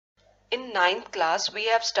In ninth class, we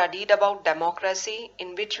have studied about democracy,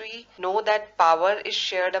 in which we know that power is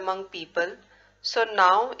shared among people. So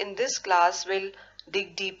now in this class, we'll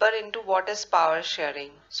dig deeper into what is power sharing.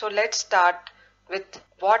 So let's start with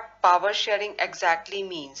what power sharing exactly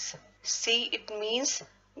means. See, it means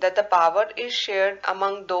that the power is shared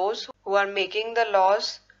among those who are making the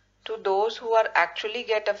laws to those who are actually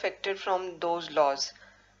get affected from those laws.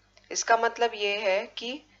 इसका मतलब ये है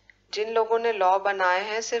कि जिन लोगों ने law बनाए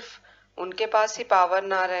हैं सिर्फ उनके पास ही पावर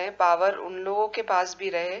ना रहे, पावर उन लोगों के पास भी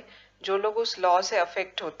रहे जो लोग उस लॉ से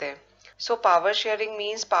अफेक्ट होते हैं. So power sharing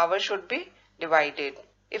means power should be divided.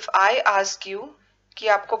 If I ask you कि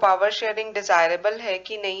आपको पावर शेयरिंग डिजायरेबल है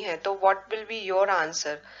कि नहीं है, तो what will be your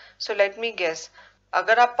answer? So let me guess.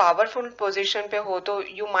 अगर आप पावरफुल पोजीशन पे हो तो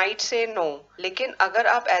यू माइट से नो, लेकिन अगर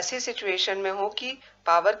आप ऐसी सिचुएशन में हो कि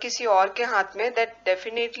पावर किसी और के हाथ में, that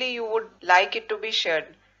definitely you would like it to be shared.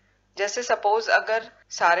 जैसे सपोज अगर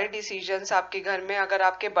सारे डिसीजंस आपके घर में अगर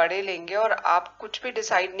आपके बड़े लेंगे और आप कुछ भी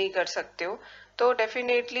डिसाइड नहीं कर सकते हो, तो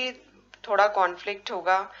डेफिनेटली थोड़ा कॉन्फ्लिक्ट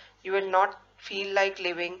होगा. You will not feel like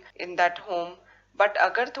living in that home. But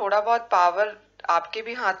अगर थोड़ा बहुत पावर आपके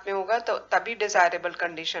भी हाथ में होगा तो तभी डिजायरेबल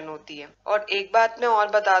कंडीशन होती है. और एक बात मैं और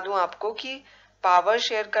बता दूं आपको कि पावर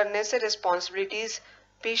शेयर करने से रिस्पॉन्सिबिलिटीज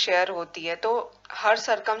भी शेयर होती है. तो हर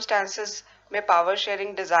सर्कमस्टांसेस में पावर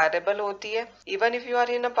शेयरिंग डिजायरेबल होती है. Even if you are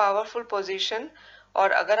in a powerful position,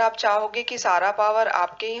 और अगर आप चाहोगे कि सारा पावर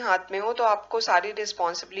आपके ही हाथ में हो, तो आपको सारी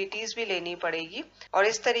रिस्पॉन्सिबिलिटीज भी लेनी पड़ेगी. और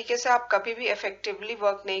इस तरीके से आप कभी भी इफेक्टिवली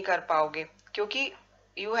वर्क नहीं कर पाओगे, क्योंकि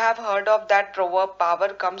you have heard of that proverb,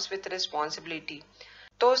 power comes with responsibility.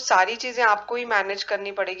 तो सारी चीजें आपको ही मैनेज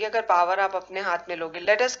करनी पड़ेगी अगर पावर आप अपने हाथ में लोगे.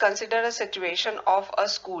 Let us consider a situation of a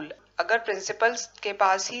school. अगर प्रिंसिपल्स के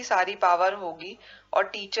पास ही सारी पावर होगी और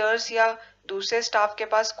टीचर्स या दूसरे स्टाफ के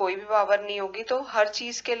पास कोई भी पावर नहीं होगी, तो हर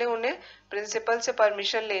चीज के लिए उन्हें प्रिंसिपल से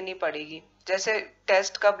परमिशन लेनी पड़ेगी. जैसे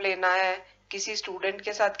टेस्ट कब लेना है, किसी स्टूडेंट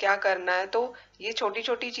के साथ क्या करना है, तो ये छोटी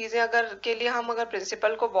छोटी चीजें अगर के लिए हम अगर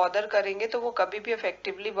प्रिंसिपल को बॉदर करेंगे तो वो कभी भी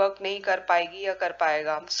इफेक्टिवली वर्क नहीं कर पाएगी या कर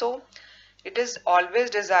पाएगा. So it is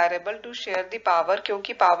always desirable to share the power,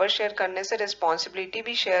 क्योंकि पावर शेयर करने से रिस्पॉन्सिबिलिटी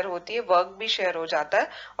भी शेयर होती है, वर्क भी शेयर हो जाता है,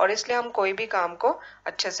 और इसलिए हम कोई भी काम को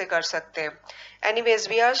अच्छे से कर सकते हैं. Anyways,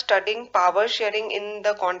 we are studying power sharing in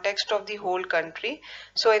the context of the whole country.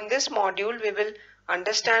 So in this module, we will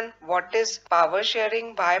understand what is power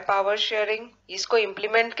sharing, why power sharing, इसको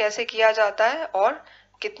implement कैसे किया जाता है और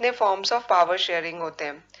कितने forms of power sharing होते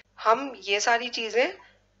हैं. हम ये सारी चीजें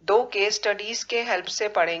दो केस स्टडीज के हेल्प से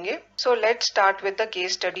पढ़ेंगे. So let's start with the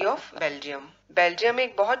case study of Belgium. Belgium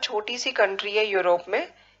एक बहुत छोटी सी कंट्री है यूरोप में.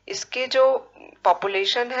 इसके जो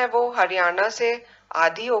पॉपुलेशन है वो हरियाणा से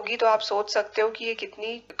आधी होगी, तो आप सोच सकते हो कि ये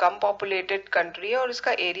कितनी कम पॉपुलेटेड कंट्री है. और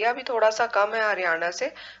इसका एरिया भी थोड़ा सा कम है हरियाणा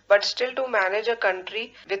से, but still to manage a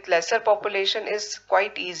country with laser population is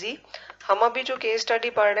quite easy. हम अभी जो केस स्टडी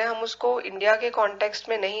पढ़ रहे हैं हम उसको इंडिया के कॉन्टेक्स्ट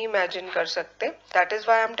में नहीं इमेजिन कर सकते. That is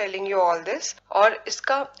why I am telling you all this. और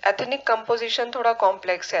इसका एथनिक कंपोजिशन थोड़ा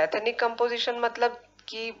कॉम्प्लेक्स है. एथनिक कंपोजिशन मतलब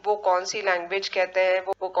कि वो कौन सी लैंग्वेज कहते हैं,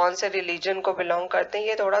 वो कौन से रिलीजन को बिलोंग करते हैं,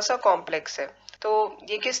 ये थोड़ा सा कॉम्प्लेक्स है. तो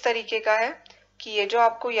ये किस तरीके का है कि ये जो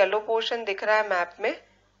आपको येलो पोर्शन दिख रहा है मैप में,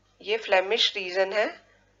 ये फ्लेमिश रीजन है,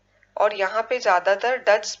 और यहाँ पे ज्यादातर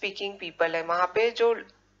डच स्पीकिंग पीपल है. वहां पे जो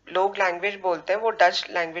लोग लैंग्वेज बोलते हैं वो डच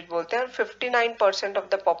लैंग्वेज बोलते हैं, और 59% ऑफ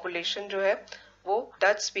द पॉपुलेशन जो है वो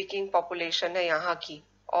डच स्पीकिंग पॉपुलेशन है यहाँ की.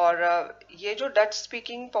 और ये जो डच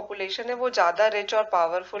स्पीकिंग पॉपुलेशन है वो ज्यादा रिच और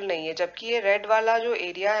पावरफुल नहीं है. जबकि ये रेड वाला जो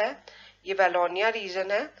एरिया है, ये वेलोनिया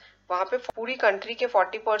रीजन है, वहां पे पूरी कंट्री के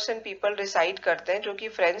 40% पीपल रिसाइड करते हैं जो कि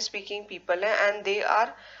फ्रेंच स्पीकिंग पीपल हैं, and they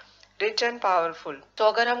are rich and powerful. तो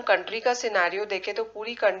अगर हम कंट्री का सिनेरियो देखें तो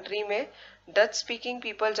पूरी कंट्री में डच स्पीकिंग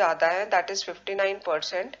पीपल ज्यादा है, दैट इज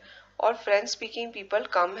 59%, और फ्रेंच स्पीकिंग पीपल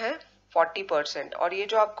कम है 40%. और ये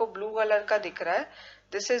जो आपको ब्लू कलर का दिख रहा है,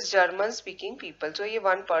 this is German speaking people. सो ये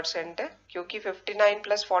 1% है, क्योंकि 59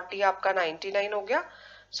 प्लस 40 आपका 99 हो गया.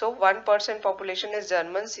 सो 1% population is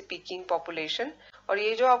German speaking population. और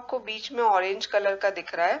ये जो आपको बीच में ऑरेंज कलर का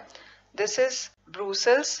दिख रहा है, this is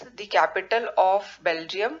Brussels, the capital of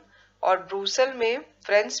Belgium. और ब्रुसेल में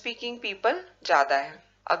फ्रेंच स्पीकिंग पीपल ज्यादा है.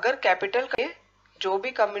 अगर कैपिटल में जो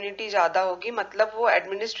भी कम्युनिटी ज्यादा होगी, मतलब वो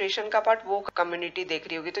एडमिनिस्ट्रेशन का पार्ट वो कम्युनिटी देख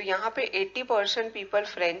रही होगी, तो यहाँ पे 80% पीपल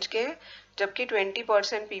फ्रेंच के हैं, जबकि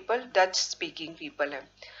 20% पीपल डच स्पीकिंग पीपल है.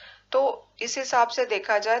 तो इस हिसाब से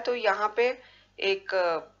देखा जाए तो यहाँ पे एक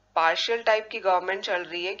पार्शियल टाइप की गवर्नमेंट चल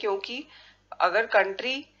रही है, क्योंकि अगर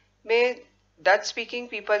कंट्री में डच स्पीकिंग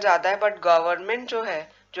पीपल ज्यादा है बट गवर्नमेंट जो है,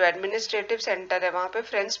 जो एडमिनिस्ट्रेटिव सेंटर है, वहां पे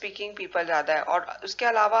फ्रेंच स्पीकिंग पीपल ज्यादा है. और उसके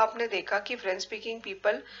अलावा आपने देखा कि फ्रेंच स्पीकिंग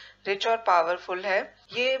पीपल रिच और पावरफुल है.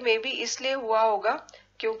 ये मे बी इसलिए हुआ होगा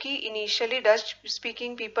क्योंकि इनिशियली डच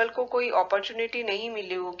स्पीकिंग पीपल को कोई अपॉर्चुनिटी नहीं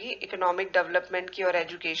मिली होगी इकोनॉमिक डेवलपमेंट की और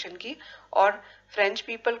एजुकेशन की, और फ्रेंच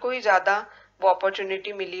पीपल को ही ज्यादा वो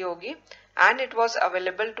अपॉर्चुनिटी मिली होगी, and it was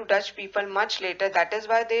available to Dutch people much later. That is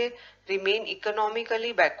why they remain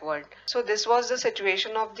economically backward. So this was the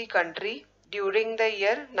situation of the country during the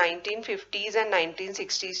year 1950s and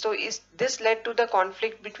 1960s. So this led to the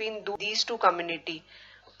conflict between these two community.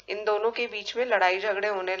 इन दोनों के बीच में लड़ाई झगड़े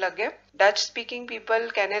होने लगे। Dutch speaking people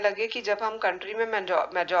कहने लगे कि जब हम कंट्री में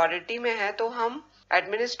मेजॉरिटी में है तो हम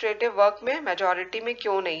एडमिनिस्ट्रेटिव वर्क में मेजॉरिटी में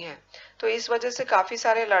क्यों नहीं है। तो इस वजह से काफी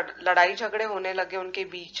सारे लड़ाई झगड़े होने लगे उनके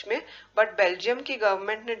बीच में। बट बेल्जियम की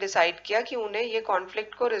गवर्नमेंट ने डिसाइड किया कि उन्हें ये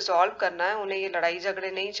कॉन्फ्लिक्ट को रिजॉल्व करना है, उन्हें ये लड़ाई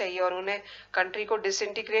झगड़े नहीं चाहिए और उन्हें कंट्री को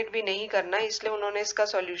डिसइंटीग्रेट भी नहीं करना है, इसलिए उन्होंने इसका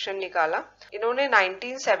सॉल्यूशन निकाला। इन्होंने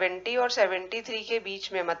 1970 और 73 के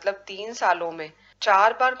बीच में, मतलब 3 सालों में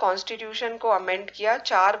 4 बार कॉन्स्टिट्यूशन को अमेंड किया,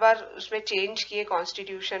 4 बार उसमें चेंज किए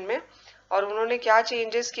कॉन्स्टिट्यूशन में। और उन्होंने क्या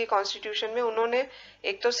चेंजेस किए कॉन्स्टिट्यूशन में, उन्होंने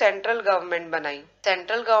एक तो सेंट्रल गवर्नमेंट बनाई।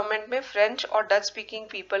 सेंट्रल गवर्नमेंट में फ्रेंच और डच स्पीकिंग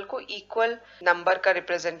पीपल को इक्वल नंबर का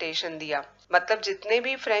रिप्रेजेंटेशन दिया, मतलब जितने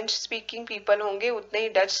भी फ्रेंच स्पीकिंग पीपल होंगे उतने ही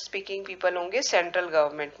डच स्पीकिंग पीपल होंगे सेंट्रल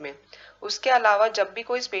गवर्नमेंट में। उसके अलावा जब भी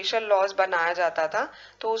कोई स्पेशल लॉज बनाया जाता था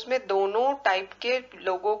तो उसमें दोनों टाइप के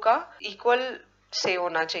लोगों का इक्वल से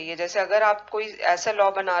होना चाहिए। जैसे अगर आप कोई ऐसा लॉ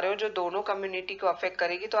बना रहे हो जो दोनों कम्युनिटी को अफेक्ट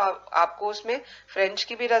करेगी तो आपको उसमें फ्रेंच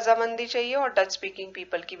की भी रजामंदी चाहिए और डच स्पीकिंग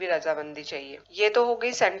पीपल की भी रजामंदी चाहिए। ये तो हो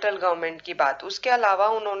गई सेंट्रल गवर्नमेंट की बात। उसके अलावा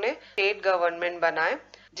उन्होंने स्टेट गवर्नमेंट बनाए।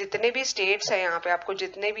 जितने भी स्टेट्स हैं, यहाँ पे आपको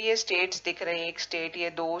जितने भी ये स्टेट्स दिख रहे हैं, एक स्टेट, ये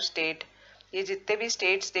 2 स्टेट, ये जितने भी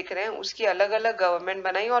स्टेट्स दिख रहे हैं उसकी अलग अलग गवर्नमेंट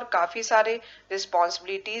बनाई और काफी सारे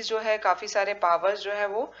रिस्पॉन्सिबिलिटीज जो है, काफी सारे पावर्स जो है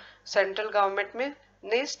वो सेंट्रल गवर्नमेंट में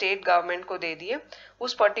ने स्टेट गवर्नमेंट को दे दिए।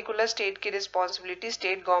 उस पर्टिकुलर स्टेट की रिस्पॉन्सिबिलिटी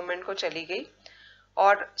स्टेट गवर्नमेंट को चली गई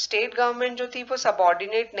और स्टेट गवर्नमेंट जो थी वो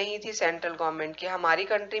सबऑर्डिनेट नहीं थी सेंट्रल गवर्नमेंट की। हमारी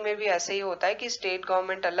कंट्री में भी ऐसे ही होता है कि स्टेट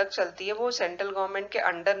गवर्नमेंट अलग चलती है, वो सेंट्रल गवर्नमेंट के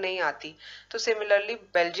अंडर नहीं आती। तो सिमिलरली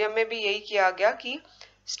बेल्जियम में भी यही किया गया कि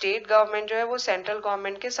स्टेट गवर्नमेंट जो है वो सेंट्रल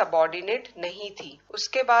गवर्नमेंट के सबऑर्डिनेट नहीं थी।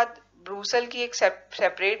 उसके बाद ब्रुसेल की एक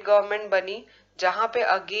सेपरेट गवर्नमेंट बनी जहां पे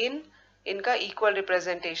अगेन इनका इक्वल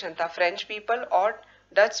रिप्रेजेंटेशन था, फ्रेंच पीपल और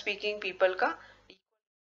डच स्पीकिंग पीपल का।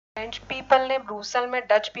 फ्रेंच पीपल ने ब्रुसेल में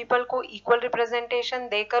डच पीपल को इक्वल रिप्रेजेंटेशन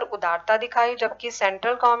देकर उदारता दिखाई, जबकि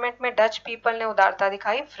सेंट्रल गवर्नमेंट में डच पीपल ने उदारता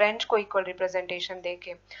दिखाई फ्रेंच को इक्वल रिप्रेजेंटेशन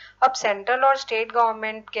देके। अब सेंट्रल और स्टेट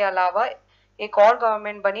गवर्नमेंट के अलावा एक और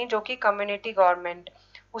गवर्नमेंट बनी जो कि कम्युनिटी गवर्नमेंट।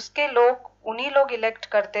 उसके लोग उन्हीं लोग इलेक्ट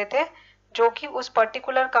करते थे जो कि उस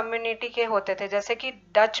पर्टिकुलर कम्युनिटी के होते थे। जैसे कि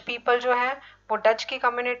डच पीपल जो है वो डच की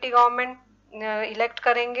कम्युनिटी गवर्नमेंट इलेक्ट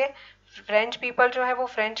करेंगे, फ्रेंच पीपल जो है वो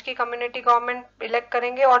फ्रेंच की कम्युनिटी गवर्नमेंट इलेक्ट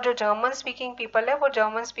करेंगे और जो जर्मन स्पीकिंग पीपल है वो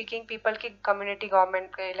जर्मन स्पीकिंग पीपल की कम्युनिटी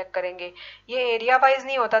गवर्नमेंट इलेक्ट करेंगे। ये एरिया वाइज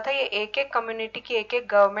नहीं होता था, ये एक एक कम्युनिटी की एक एक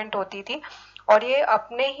गवर्नमेंट होती थी और ये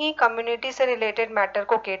अपने ही कम्युनिटी से रिलेटेड मैटर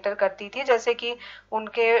को केटर करती थी, जैसे कि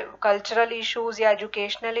उनके कल्चरल इश्यूज या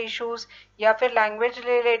एजुकेशनल इश्यूज या फिर लैंग्वेज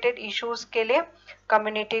रिलेटेड इश्यूज के लिए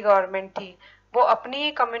कम्युनिटी गवर्नमेंट थी। वो अपनी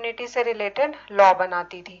ही कम्युनिटी से रिलेटेड लॉ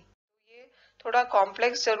बनाती थी। ये थोड़ा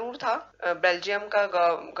कॉम्प्लेक्स जरूर था बेल्जियम का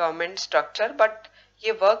गवर्नमेंट स्ट्रक्चर, बट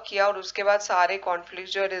ये वर्क किया और उसके बाद सारे कॉन्फ्लिक्ट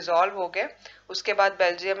जो रिजॉल्व हो गए। उसके बाद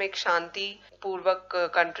बेल्जियम एक शांति पूर्वक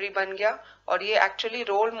कंट्री बन गया और ये एक्चुअली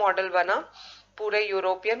रोल मॉडल बना पूरे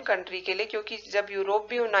यूरोपियन कंट्री के लिए, क्योंकि जब यूरोप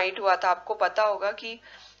भी यूनाइट हुआ था, आपको पता होगा कि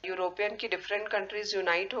यूरोपियन की डिफरेंट कंट्रीज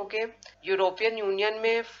यूनाइट होके यूरोपियन यूनियन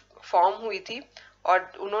में फॉर्म हुई थी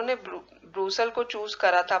और उन्होंने ब्रुसेल को चूज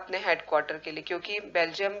करा था अपने हेडक्वार्टर के लिए, क्योंकि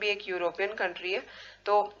बेल्जियम भी एक यूरोपियन कंट्री है।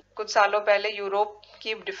 तो कुछ सालों पहले यूरोप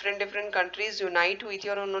की डिफरेंट कंट्रीज यूनाइट हुई थी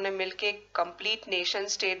और उन्होंने मिलके एक कंप्लीट नेशन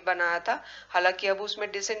स्टेट बनाया था। हालांकि अब उसमें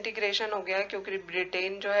डिसइंटीग्रेशन हो गया है क्योंकि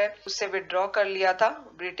ब्रिटेन जो है उससे विड्रॉ कर लिया था।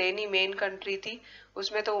 ब्रिटेन ही मेन कंट्री थी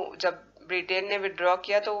उसमें, तो जब ब्रिटेन ने विड्रॉ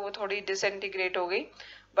किया तो वो थोड़ी डिसइंटीग्रेट हो गई।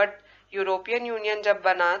 बट यूरोपियन यूनियन जब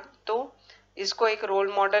बना तो इसको एक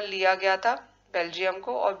रोल मॉडल लिया गया था बेल्जियम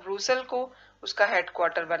को और ब्रुसेल को उसका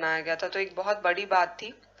हेडक्वार्टर बनाया गया था। तो एक बहुत बड़ी बात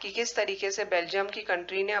थी कि किस तरीके से बेल्जियम की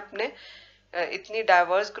कंट्री ने अपने इतनी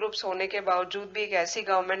डाइवर्स ग्रुप्स होने के बावजूद भी एक ऐसी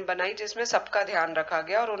गवर्नमेंट बनाई जिसमें सबका ध्यान रखा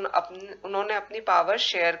गया और उन्होंने अपनी पावर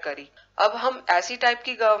शेयर करी। अब हम ऐसी टाइप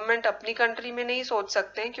की गवर्नमेंट अपनी कंट्री में नहीं सोच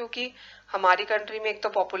सकते हैं, क्योंकि हमारी कंट्री में एक तो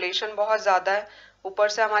पॉपुलेशन बहुत ज्यादा है, ऊपर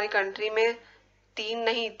से हमारी कंट्री में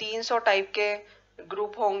 300 टाइप के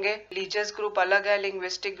ग्रुप होंगे। रिलीजियस ग्रुप अलग है,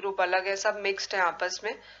 लिंग्विस्टिक ग्रुप अलग है, सब मिक्स्ड है आपस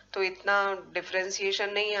में। तो इतना डिफरेंशिएशन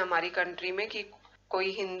नहीं है हमारी कंट्री में कि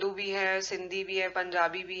कोई हिंदू भी है, सिंधी भी है,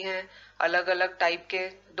 पंजाबी भी हैं, अलग अलग टाइप के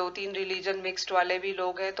 2-3 रिलीजन मिक्स्ड वाले भी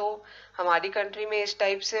लोग हैं। तो हमारी कंट्री में इस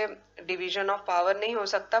टाइप से डिवीजन ऑफ पावर नहीं हो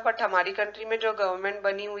सकता, बट हमारी कंट्री में जो गवर्नमेंट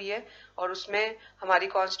बनी हुई है और उसमें हमारी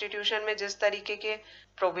कॉन्स्टिट्यूशन में जिस तरीके के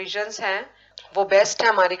प्रोविजंस हैं वो बेस्ट है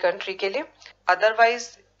हमारी कंट्री के लिए। Otherwise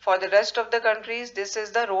for the rest of the countries this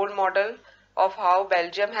is the role model of how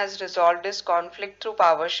Belgium has resolved this conflict through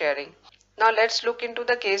power sharing. Now let's look into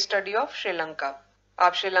the case study of Sri Lanka.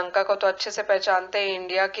 आप श्रीलंका को तो अच्छे से पहचानते हैं,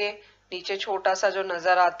 India के नीचे छोटा सा जो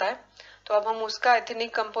नजर आता है। तो अब हम उसका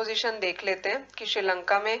एथनिक कंपोजिशन देख लेते हैं कि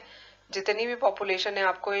श्रीलंका में जितनी भी पॉपुलेशन है,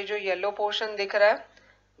 आपको ये जो येलो पोर्शन दिख रहा है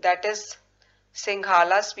that is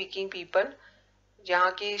Sinhala speaking people.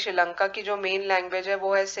 यहाँ की श्रीलंका की जो मेन लैंग्वेज है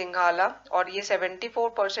वो है सिंघाला, और ये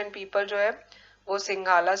 74% पीपल जो है वो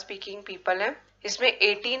सिंघाला स्पीकिंग पीपल है। इसमें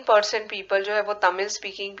 18% पीपल जो है वो तमिल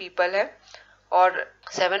स्पीकिंग पीपल है, और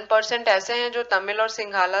 7% ऐसे हैं जो तमिल और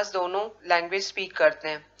सिंघाला दोनों लैंग्वेज स्पीक करते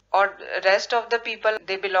हैं, और rest of the people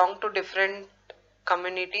they belong to different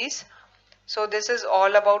communities. So this is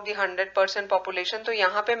all about the 100% population. तो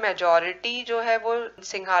यहाँ पे मेजोरिटी जो है वो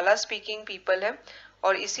सिंघाला स्पीकिंग पीपल है,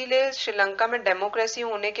 और इसीलिए श्रीलंका में डेमोक्रेसी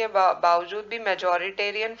होने के बावजूद भी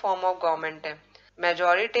मेजोरिटेरियन फॉर्म ऑफ गवर्नमेंट है।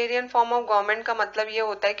 मेजोरिटेरियन फॉर्म ऑफ गवर्नमेंट का मतलब ये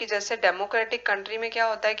होता है कि जैसे डेमोक्रेटिक कंट्री में क्या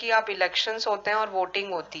होता है कि आप इलेक्शंस होते हैं और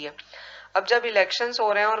वोटिंग होती है। अब जब इलेक्शंस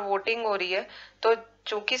हो रहे हैं और वोटिंग हो रही है, तो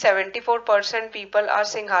चूंकि 74% people are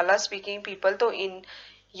Sinhala speaking people, तो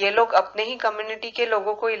ये लोग अपने ही कम्युनिटी के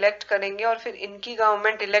लोगों को इलेक्ट करेंगे और फिर इनकी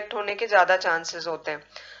गवर्नमेंट इलेक्ट होने के ज्यादा चांसेस होते हैं।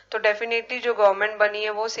 तो डेफिनेटली जो गवर्नमेंट बनी है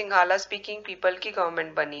वो सिंघाला स्पीकिंग पीपल की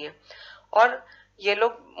गवर्नमेंट बनी है, और ये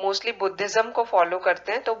लोग मोस्टली बुद्धिज्म को फॉलो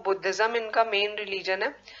करते हैं। तो बुद्धिज्म इनका मेन रिलीजन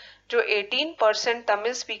है। जो 18%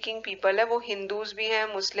 तमिल स्पीकिंग पीपल है वो हिंदूज भी हैं,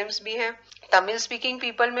 मुस्लिम्स भी हैं। तमिल स्पीकिंग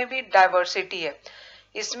पीपल में भी डाइवर्सिटी है।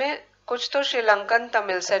 इसमें कुछ तो श्रीलंकन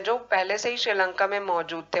तमिल्स है जो पहले से ही श्रीलंका में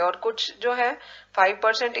मौजूद थे, और कुछ जो है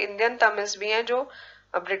 5% इंडियन तमिल्स भी हैं जो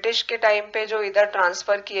ब्रिटिश के टाइम पे जो इधर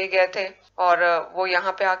ट्रांसफर किए गए थे और वो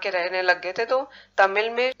यहाँ पे आके रहने लग गए थे। तो तमिल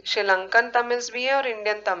में श्रीलंकन तमिल्स भी हैं और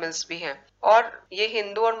इंडियन तमिल्स भी हैं, और ये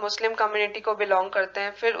हिंदू और मुस्लिम कम्युनिटी को बिलोंग करते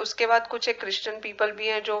हैं। फिर उसके बाद कुछ एक क्रिश्चियन पीपल भी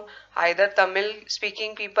हैं जो आइदर तमिल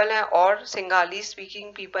स्पीकिंग पीपल हैं और सिंगाली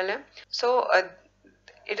स्पीकिंग पीपल हैं। So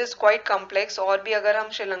it is quite complex. और भी अगर हम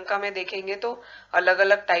श्रीलंका में देखेंगे तो अलग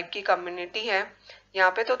अलग टाइप की कम्युनिटी है।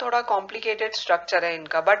 यहाँ पे तो थोड़ा कॉम्प्लिकेटेड स्ट्रक्चर है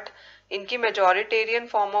इनका, बट इनकी मेजोरिटेरियन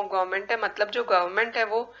फॉर्म ऑफ गवर्नमेंट है। मतलब जो गवर्नमेंट है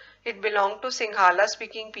वो it belong to Sinhala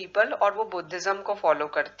speaking people, और वो बुद्धिज्म को फॉलो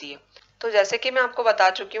करती है। तो जैसे कि मैं आपको बता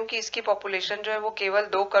चुकी हूँ कि इसकी पॉपुलेशन जो है वो केवल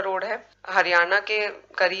 2 करोड़ है, हरियाणा के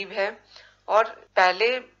करीब है। और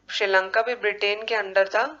पहले श्रीलंका भी ब्रिटेन के अंडर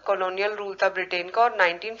था, कॉलोनियल रूल था ब्रिटेन का, और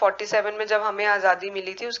 1947 में जब हमें आजादी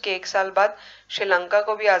मिली थी उसके 1 साल बाद श्रीलंका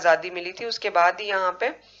को भी आजादी मिली थी। उसके बाद ही यहाँ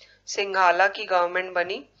पे सिंघाला की गवर्नमेंट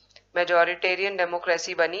बनी, मेजोरिटेरियन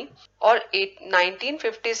डेमोक्रेसी बनी। और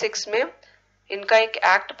 1956 में इनका एक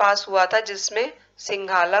एक्ट पास हुआ था जिसमें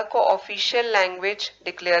सिंघाला को ऑफिशियल लैंग्वेज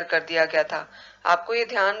डिक्लेयर कर दिया गया था। आपको ये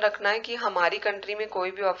ध्यान रखना है कि हमारी कंट्री में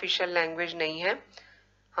कोई भी ऑफिशियल लैंग्वेज नहीं है।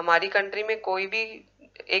 हमारी कंट्री में कोई भी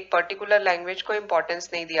एक पर्टिकुलर लैंग्वेज को इम्पोर्टेंस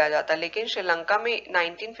नहीं दिया जाता, लेकिन श्रीलंका में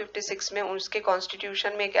 1956 में उसके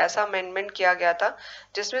कॉन्स्टिट्यूशन में एक ऐसा अमेंडमेंट किया गया था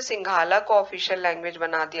जिसमें सिंघाला को ऑफिशियल लैंग्वेज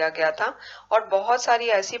बना दिया गया था, और बहुत सारी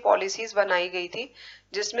ऐसी पॉलिसीज बनाई गई थी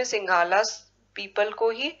जिसमें सिंघाला पीपल को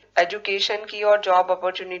ही एजुकेशन की और जॉब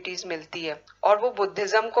अपॉर्चुनिटीज मिलती है, और वो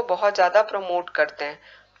बुद्धिज्म को बहुत ज्यादा प्रमोट करते हैं।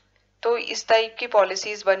 तो इस टाइप की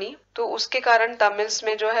पॉलिसीज बनी, तो उसके कारण तमिल्स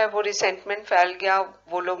में जो है वो रिसेंटमेंट फैल गया,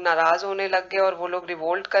 वो लोग नाराज होने लग गए और वो लोग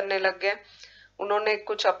रिवोल्ट करने लग गए। उन्होंने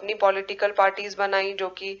कुछ अपनी पॉलिटिकल पार्टीज बनाई जो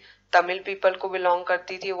कि तमिल पीपल को बिलोंग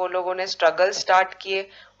करती थी। वो लोगों ने स्ट्रगल स्टार्ट किए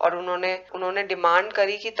और उन्होंने डिमांड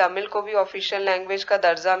करी कि तमिल को भी ऑफिशियल लैंग्वेज का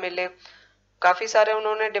दर्जा मिले। काफी सारे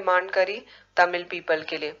उन्होंने डिमांड करी तमिल पीपल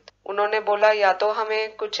के लिए। उन्होंने बोला या तो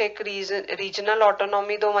हमें कुछ एक रीजनल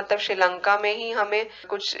ऑटोनॉमी दो, मतलब श्रीलंका में ही हमें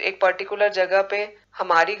कुछ एक पर्टिकुलर जगह पे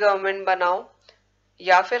हमारी गवर्नमेंट बनाओ,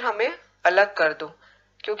 या फिर हमें अलग कर दो,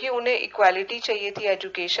 क्योंकि उन्हें इक्वालिटी चाहिए थी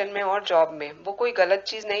एजुकेशन में और जॉब में। वो कोई गलत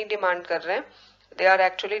चीज नहीं डिमांड कर रहे हैं, they are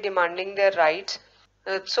actually demanding their rights.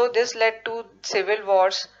 So this led to civil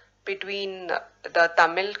Wars between the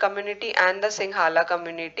Tamil community and the Sinhala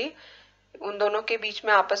community. उन दोनों के बीच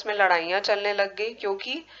में आपस में लड़ाइयां चलने लग गई,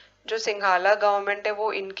 क्योंकि जो सिंघाला गवर्नमेंट है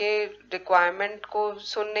वो इनके रिक्वायरमेंट को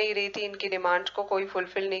सुन नहीं रही थी, इनकी डिमांड्स को कोई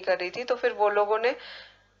फुलफिल नहीं कर रही थी। तो फिर वो लोगों ने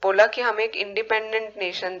बोला कि हमें एक इंडिपेंडेंट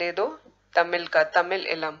नेशन दे दो तमिल का,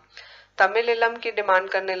 तमिल इलम की डिमांड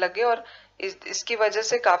करने लगे। और इसकी वजह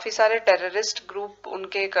से काफी सारे टेररिस्ट ग्रुप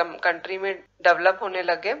उनके कंट्री में डेवलप होने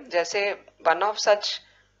लगे। जैसे one of such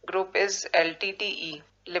group is LTTE,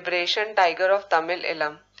 liberation tiger of Tamil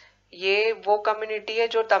इलम। ये वो कम्युनिटी है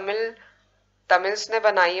जो तमिल्स ने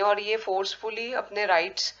बनाई है और ये फोर्सफुली अपने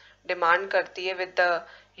राइट्स डिमांड करती है with the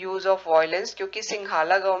use of violence, क्योंकि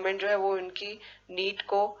सिंघाला गवर्नमेंट जो है वो उनकी नीड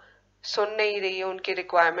को सुन नहीं रही है, उनकी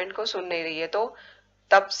रिक्वायरमेंट को सुन नहीं रही है। तो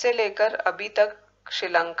तब से लेकर अभी तक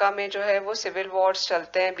श्रीलंका में जो है वो सिविल वॉर्स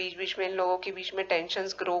चलते हैं, बीच बीच में इन लोगों के बीच में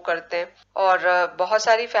टेंशन्स ग्रो करते हैं और बहुत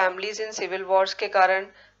सारी फैमिलीज इन सिविल वॉर्स के कारण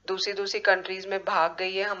दूसरी दूसरी कंट्रीज में भाग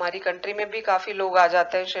गई है। हमारी कंट्री में भी काफी लोग आ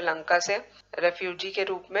जाते हैं श्रीलंका से रेफ्यूजी के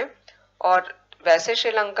रूप में। और वैसे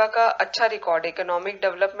श्रीलंका का अच्छा रिकॉर्ड इकोनॉमिक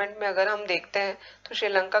डेवलपमेंट में अगर हम देखते हैं तो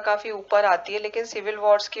श्रीलंका काफी ऊपर आती है, लेकिन सिविल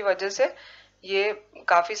वॉर्स की वजह से ये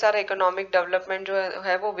काफी सारा इकोनॉमिक डेवलपमेंट जो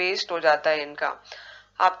है वो वेस्ट हो जाता है इनका।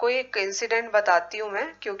 आपको एक इंसिडेंट बताती हूँ मैं,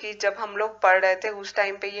 क्योंकि जब हम लोग पढ़ रहे थे उस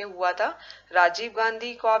टाइम पे ये हुआ था। राजीव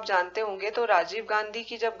गांधी को आप जानते होंगे, तो राजीव गांधी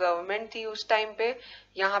की जब गवर्नमेंट थी उस टाइम पे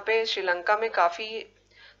यहाँ पे श्रीलंका में काफी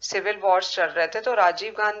सिविल वॉर्स चल रहे थे। तो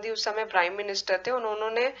राजीव गांधी उस समय प्राइम मिनिस्टर थे,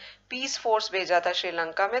 उन्होंने पीस फोर्स भेजा था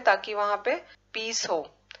श्रीलंका में ताकि वहां पे पीस हो,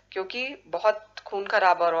 क्योंकि बहुत खून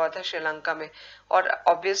खराबा हो रहा था श्रीलंका में। और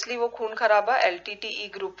ऑब्वियसली वो खून खराबा LTTE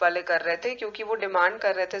ग्रुप वाले कर रहे थे, क्योंकि वो डिमांड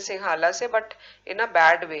कर रहे थे सिंघाला से, but in a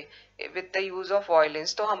bad way with the use of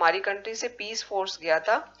violence. तो हमारी कंट्री से पीस फोर्स गया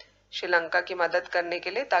था श्रीलंका की मदद करने के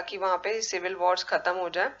लिए ताकि वहां पे सिविल वॉर्स खत्म हो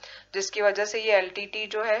जाए, जिसकी वजह से ये LTT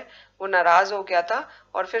जो है वो नाराज हो गया था।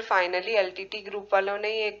 और फिर फाइनली LTT ग्रुप वालों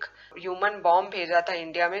ने एक ह्यूमन बॉम्ब भेजा था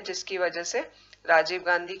इंडिया में, जिसकी वजह से राजीव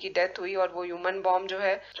गांधी की डेथ हुई। और वो ह्यूमन बॉम्ब जो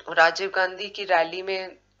है राजीव गांधी की रैली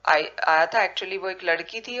में आया था। एक्चुअली वो एक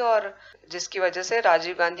लड़की थी और जिसकी वजह से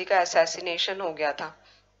राजीव गांधी का असैसिनेशन हो गया था।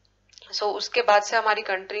 उसके बाद से हमारी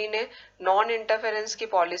कंट्री ने नॉन इंटरफेरेंस की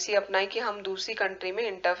पॉलिसी अपनाई कि हम दूसरी कंट्री में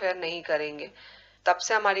इंटरफेयर नहीं करेंगे। तब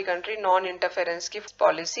से हमारी कंट्री नॉन इंटरफेरेंस की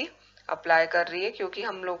पॉलिसी अप्लाई कर रही है, क्योंकि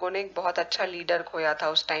हम लोगों ने एक बहुत अच्छा लीडर खोया था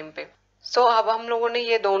उस टाइम पे। अब हम लोगों ने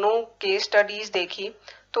ये दोनों केस स्टडीज देखी,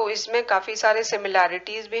 तो इसमें काफी सारे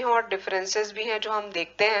सिमिलैरिटीज भी हैं और डिफरेंसेस भी हैं जो हम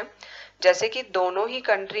देखते हैं। जैसे कि दोनों ही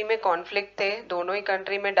कंट्री में कॉन्फ्लिक्ट थे, दोनों ही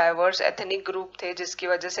कंट्री में डाइवर्स एथनिक ग्रुप थे जिसकी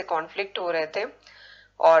वजह से कॉन्फ्लिक्ट हो रहे थे,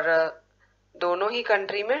 और दोनों ही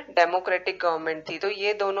कंट्री में डेमोक्रेटिक गवर्नमेंट थी। तो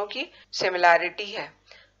ये दोनों की सिमिलैरिटी है।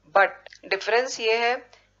 बट डिफरेंस ये है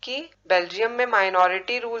कि बेल्जियम में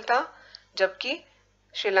माइनॉरिटी रूल था जबकि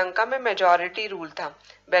श्रीलंका में मेजॉरिटी रूल था।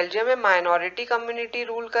 बेल्जियम में माइनॉरिटी कम्युनिटी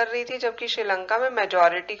रूल कर रही थी जबकि श्रीलंका में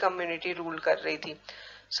मेजॉरिटी कम्युनिटी रूल कर रही थी।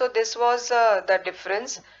 So this was the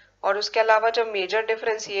difference. और उसके अलावा जो मेजर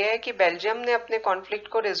डिफरेंस ये है कि बेल्जियम ने अपने कॉन्फ्लिक्ट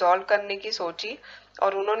को रिजॉल्व करने की सोची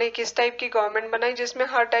और उन्होंने किस टाइप की गवर्नमेंट बनाई जिसमें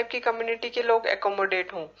हर टाइप की कम्युनिटी के लोग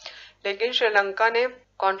एकोमोडेट हों। लेकिन श्रीलंका ने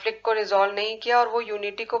कॉन्फ्लिक्ट को रिजॉल्व नहीं किया और वो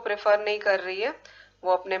यूनिटी को प्रेफर नहीं कर रही है,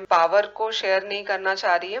 वो अपने पावर को शेयर नहीं करना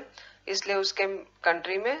चाह रही है, इसलिए उसके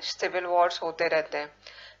कंट्री में सिविल वॉर्स होते रहते हैं।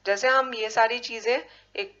 जैसे हम ये सारी चीजें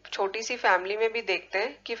एक छोटी सी फैमिली में भी देखते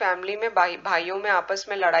हैं कि फैमिली में भाइयों में आपस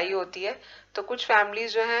में लड़ाई होती है, तो कुछ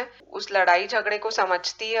फैमिलीज जो हैं उस लड़ाई झगड़े को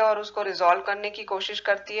समझती है और उसको रिजॉल्व करने की कोशिश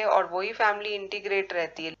करती है और वही फैमिली इंटीग्रेट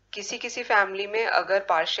रहती है। किसी किसी फैमिली में अगर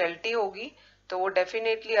पार्शियलिटी होगी तो वो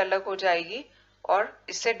डेफिनेटली अलग हो जाएगी और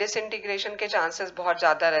इससे डिसइंटीग्रेशन के चांसेस बहुत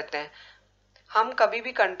ज्यादा रहते हैं। हम कभी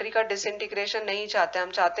भी कंट्री का डिसइंटीग्रेशन नहीं चाहते,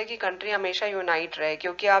 हम चाहते हैं कि कंट्री हमेशा यूनाइट रहे,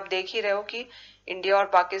 क्योंकि आप देख ही रहे हो कि इंडिया और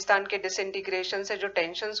पाकिस्तान के डिसइंटीग्रेशन से जो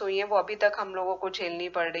टेंशन्स हुई हैं वो अभी तक हम लोगों को झेलनी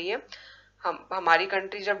पड़ रही है। हमारी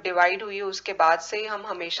कंट्री जब डिवाइड हुई है उसके बाद से ही हम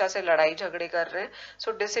हमेशा से लड़ाई झगड़े कर रहे हैं।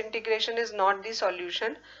 सो disintegration is not the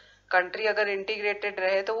solution. Country अगर इंटीग्रेटेड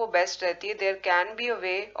रहे तो वो बेस्ट रहती है। There can be a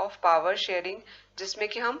way of power sharing जिसमें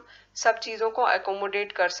कि हम सब चीजों को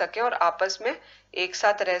एकोमोडेट कर सके और आपस में एक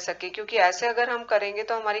साथ रह सके, क्योंकि ऐसे अगर हम करेंगे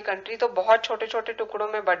तो हमारी कंट्री तो बहुत छोटे छोटे टुकड़ों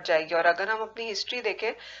में बट जाएगी। और अगर हम अपनी हिस्ट्री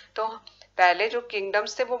देखें तो पहले जो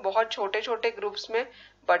किंगडम्स थे वो बहुत छोटे छोटे ग्रुप्स में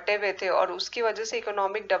बटे हुए थे और उसकी वजह से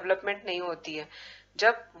इकोनॉमिक डेवलपमेंट नहीं होती है।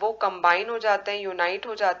 जब वो कंबाइन हो जाते हैं, यूनाइट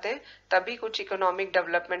हो जाते हैं, तभी कुछ इकोनॉमिक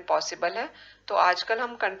डेवलपमेंट पॉसिबल है। तो आजकल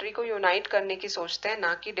हम कंट्री को यूनाइट करने की सोचते हैं,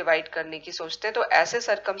 ना कि डिवाइड करने की सोचते हैं। तो ऐसे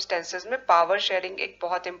सर्कमस्टेंसेस में पावर शेयरिंग एक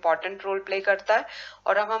बहुत इंपॉर्टेंट रोल प्ले करता है।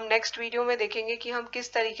 और अब हम नेक्स्ट वीडियो में देखेंगे कि हम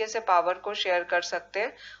किस तरीके से पावर को शेयर कर सकते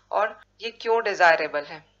हैं और ये क्यों डिजायरेबल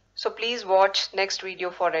है। So please watch next video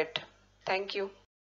for it. Thank you.